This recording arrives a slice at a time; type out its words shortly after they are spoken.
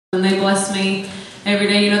And they bless me every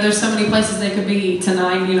day. There's so many places they could be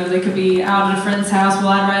tonight. They could be out at a friend's house. Well,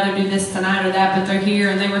 I'd rather do this tonight or that, but they're here,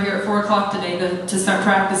 and they were here at 4 o'clock today to start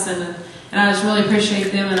practicing. And I just really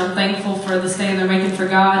appreciate them, and I'm thankful for the stand they're making for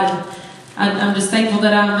God. And I'm just thankful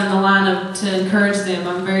that I'm in the line to encourage them.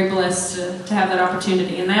 I'm very blessed to have that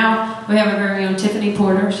opportunity. And now we have our very own Tiffany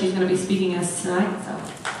Porter. She's going to be speaking us tonight. So.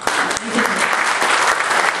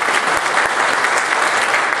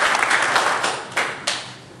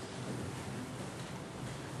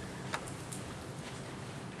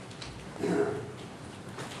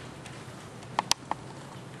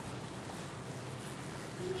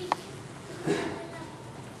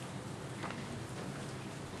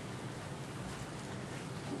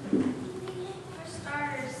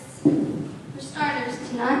 For starters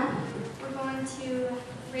tonight, we're going to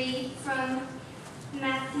read from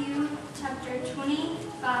Matthew chapter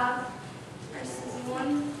 25, verses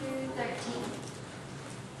 1 through 13.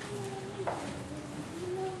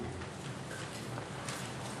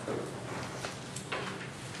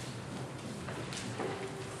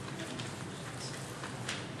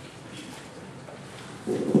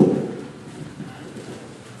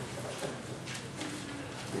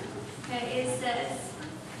 Okay, it says,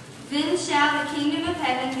 "Then shall the kingdom of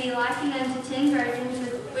heaven be likened unto 10 virgins,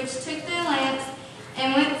 which took their lamps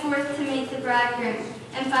and went forth to meet the bridegroom.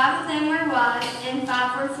 And 5 of them were wise, and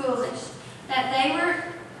 5 were foolish.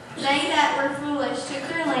 They that were foolish took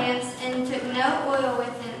their lamps, and took no oil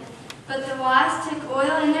with them. But the wise took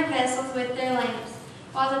oil in their vessels with their lamps.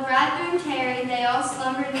 While the bridegroom tarried, they all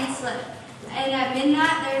slumbered and slept. And at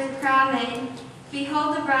midnight there is a cry made,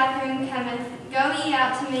 Behold, the bridegroom cometh, go ye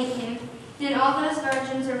out to meet him. Then all those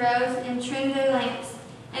virgins arose and trimmed their lamps.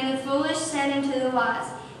 And the foolish said unto the wise,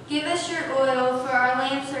 Give us your oil, for our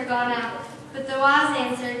lamps are gone out. But the wise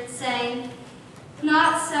answered, saying,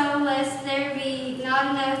 Not so, lest there be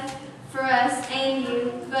not enough for us and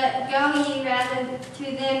you, but go ye rather to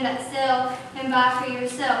them that sell, and buy for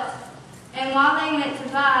yourselves. And while they went to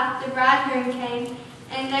buy, the bridegroom came,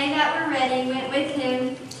 and they that were ready went with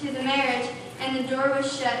him to the marriage, and the door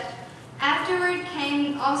was shut. Afterward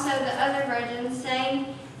came also the other virgins, saying,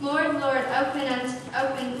 Lord, Lord, open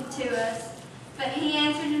to us. But he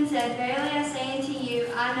answered and said, Verily I say unto you,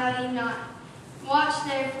 I know you not. Watch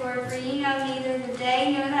therefore, for ye know neither the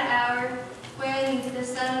day nor the hour wherein the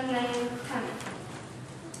Son of Man cometh."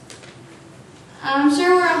 I'm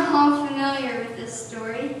sure we're all familiar with this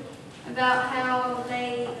story about how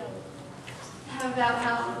 5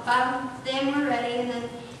 of them were ready and then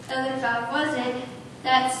the other 5 wasn't.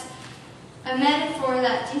 That's a metaphor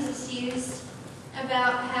that Jesus used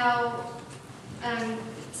about how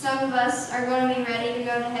some of us are going to be ready to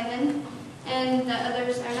go to heaven and the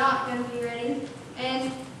others are not going to be ready.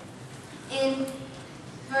 And in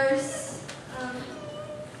verse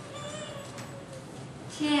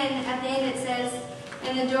 10, at the end it says,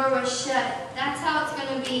 "And the door was shut." That's how it's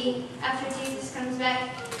going to be after Jesus comes back.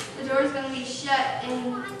 The door is going to be shut,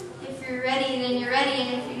 and if you're ready, then you're ready,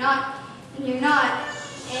 and if you're not, then you're not.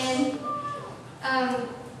 And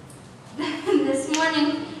this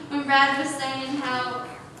morning when Brad was saying how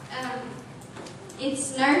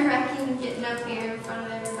it's nerve-wracking getting up here in front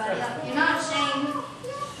of everybody. Like, you're not ashamed,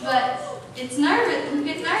 but it's nervous. You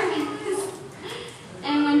get nervous.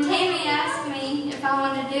 And when Tammy asked me if I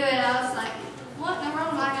wanted to do it, I was like, what in the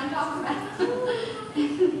world am I going to talk about?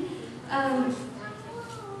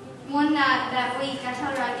 One night that week, I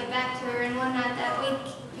told her I'd get back to her, and one night that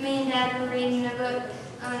week, me and Dad were reading a book,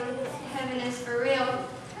 Heaven is for Real.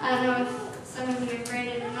 I don't know if some of you have read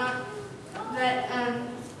it or not, but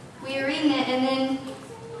we were reading it, and then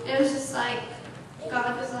it was just like,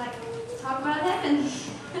 God was like, talk about heaven.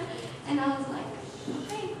 And I was like,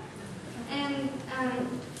 okay. And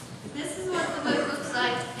this is what the book looks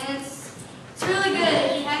like, and it's really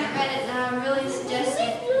good. If you haven't read it, then I really suggest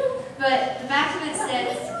it. But the back of it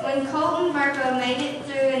says, when Colton Virgo made it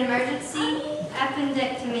through an emergency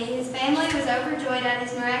appendectomy, his family was overjoyed at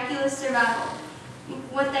his miraculous survival.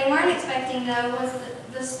 What they weren't expecting, though, was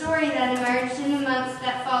the story that emerged in the months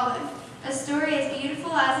that followed. A story as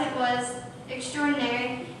beautiful as it was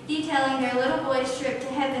extraordinary, detailing their little boy's trip to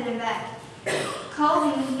heaven and back.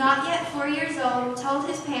 Colton, not yet 4 years old, told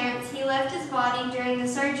his parents he left his body during the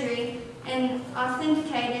surgery and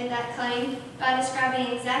authenticated that claim by describing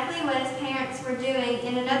exactly what his parents were doing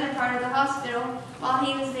in another part of the hospital while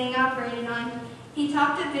he was being operated on. He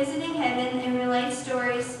talked of visiting heaven and relayed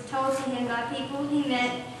stories told to him by people he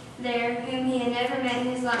met there whom he had never met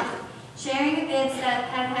in his life, sharing events that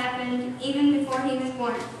had happened even before he was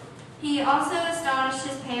born. He also astonished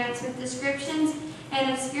his parents with descriptions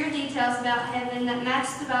and obscure details about heaven that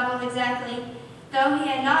matched the Bible exactly. though he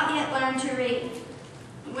had not yet learned to read.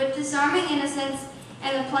 With disarming innocence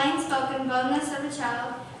and the plain-spoken boldness of a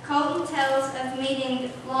child, Colton tells of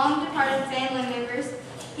meeting long-departed family members.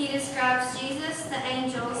 He describes Jesus, the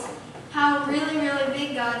angels, how really, really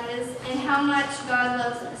big God is, and how much God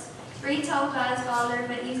loves us. Retold by his father,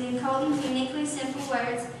 but using Colton's uniquely simple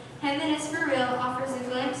words, heaven is for real offers a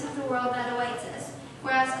glimpse of the world that awaits us.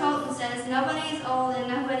 Whereas Colton says, nobody is old and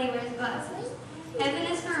nobody wears glasses. Heaven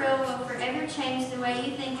is for real will forever change the way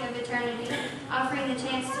you think of eternity, offering the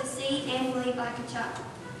chance to see and believe like a child.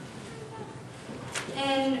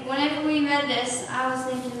 And whenever we read this, I was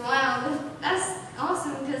thinking, wow, that's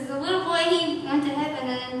awesome, because the little boy, he went to heaven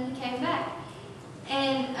and then he came back.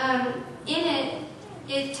 And in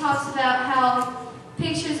it talks about how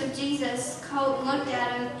pictures of Jesus, Colton looked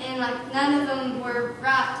at him, and like none of them were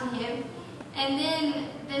right to him. And then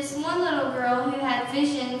this one little girl who had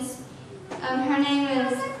visions, her name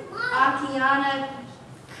is Akiana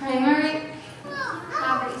Kramer,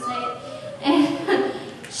 however you say it, and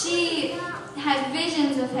she had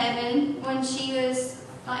visions of heaven when she was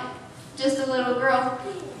like just a little girl,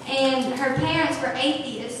 and her parents were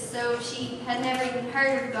atheists, so she had never even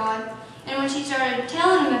heard of God. And when she started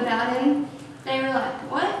telling them about him, they were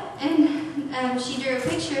like, what? And she drew a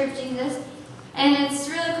picture of Jesus, and it's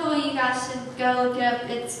really cool. You guys should go look it up.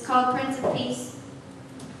 It's called Prince of Peace.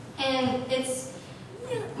 And it's,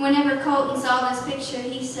 whenever Colton saw this picture,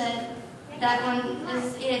 he said, that one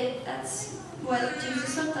is it. That's what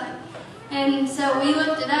Jesus looked like. And so we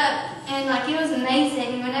looked it up, and like it was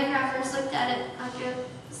amazing. Whenever I first looked at it,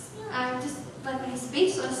 I just left me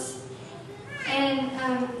speechless. And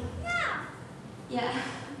yeah.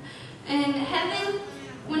 And heaven,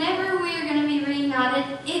 whenever we are going to be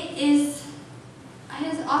reunited, it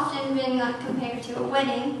has often been like compared to a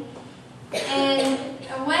wedding. And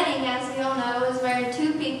a wedding, as we all know, is where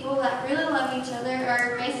two people that really love each other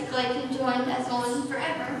are basically conjoined as one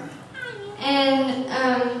forever. And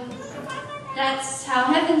that's how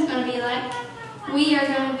heaven's going to be like. We are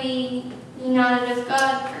going to be united with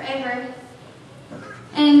God forever.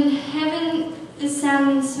 And heaven is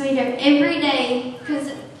sounding sweeter every day,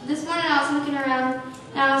 because this morning I was looking around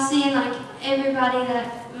and I was seeing like everybody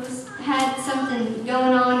that had something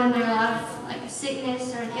going on in their life, like a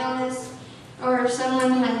sickness or an illness, or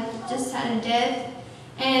someone had just had a death.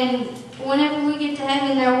 And whenever we get to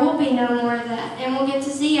heaven, there will be no more of that, and we'll get to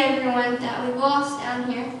see everyone that we've lost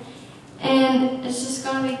down here, and it's just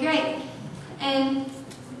going to be great. And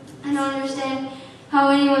I don't understand how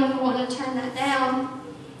anyone would want to turn that down,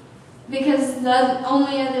 because the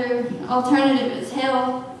only other alternative is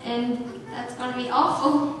hell, and that's going to be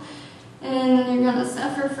awful, and you're going to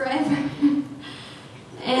suffer forever.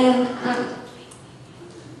 And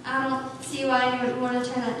I don't see why you would want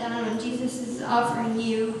to turn that down when Jesus is offering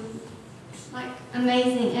you like an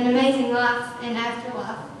amazing life and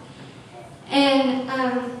afterlife. And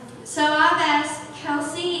so I've asked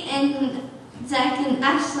Kelsey and Zach and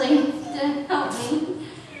Ashley to help me,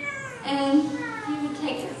 and you would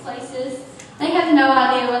take their places. They have no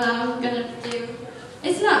idea what I'm going to do.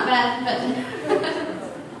 It's not bad, but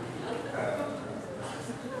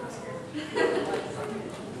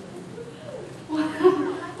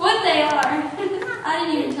what they are, I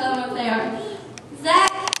didn't even tell them what they are.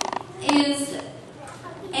 Zach is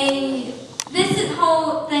this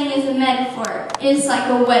whole thing is a metaphor. It's like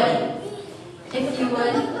a wedding, if you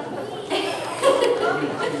would.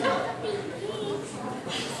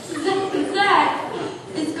 Zach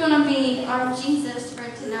is going to be our Jesus for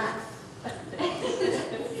tonight.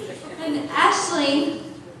 And Ashley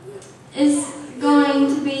is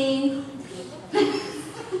going to be...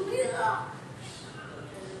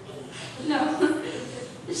 No.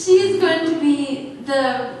 She's going to be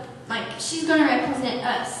she's going to represent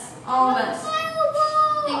us, all of us.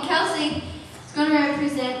 And Kelsey is going to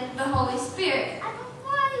represent the Holy Spirit,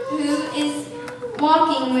 who is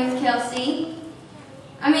walking with Ashley.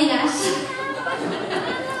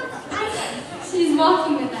 She's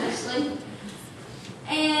walking with Ashley.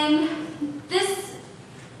 And this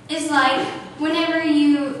is like whenever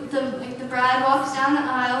the bride walks down the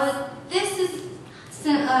aisle, this is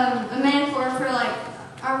a metaphor for like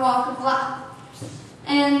our walk of life.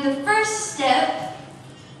 And the first step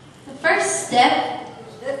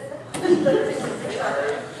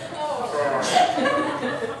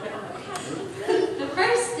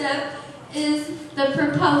is the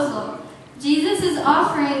proposal. Jesus is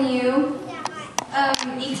offering you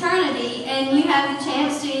eternity, and you have the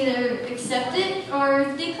chance to either accept it or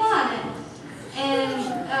decline it.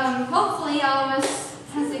 And hopefully all of us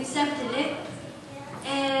has accepted it.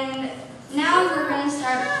 And now we're going to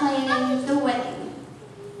start planning the wedding.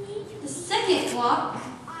 second walk,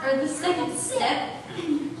 or the second step,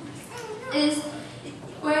 is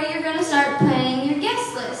where you're going to start planning your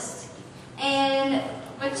guest list. And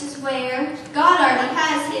which is where God already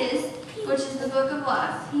has his, which is the book of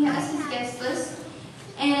life. He has his guest list.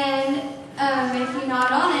 And if you're not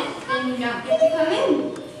on it, then you don't get to come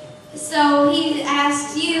in. So he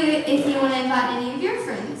asks you if you want to invite any of your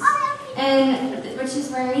friends. And which is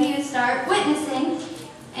where you would start witnessing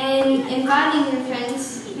and inviting your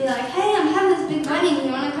friends. Be like, hey, I'm having this big wedding.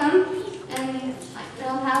 You want to come? And like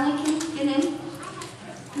tell them how they can get in.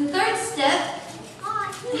 The third step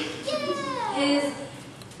is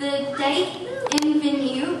the date and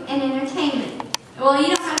venue and entertainment. Well,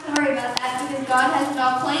 you don't have to worry about that because God has it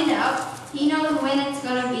all planned out. He knows when it's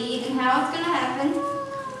going to be and how it's going to happen.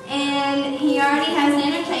 And he already has the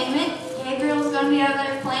entertainment. Gabriel's going to be over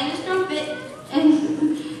there playing his trumpet.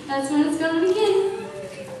 And that's when it's going to begin.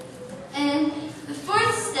 And the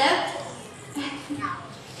fourth step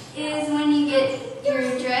is when you get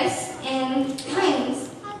your dress and rings.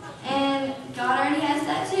 And God already has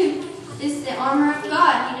that too. It's the armor of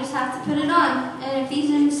God. You just have to put it on. And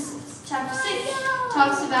Ephesians chapter 6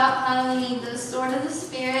 talks about how we need the sword of the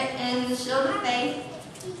Spirit and the shield of faith.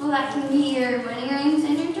 Well, that can be your wedding rings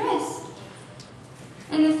and your dress.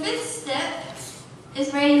 And the fifth step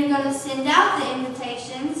is where you're going to send out the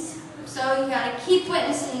invitations. So you got to keep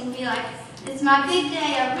witnessing and be like, it's my big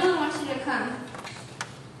day. I really want you to come.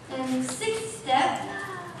 And the sixth step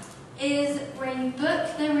is where you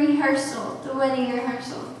book the rehearsal, the wedding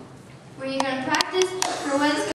rehearsal, where you're going to practice for what it's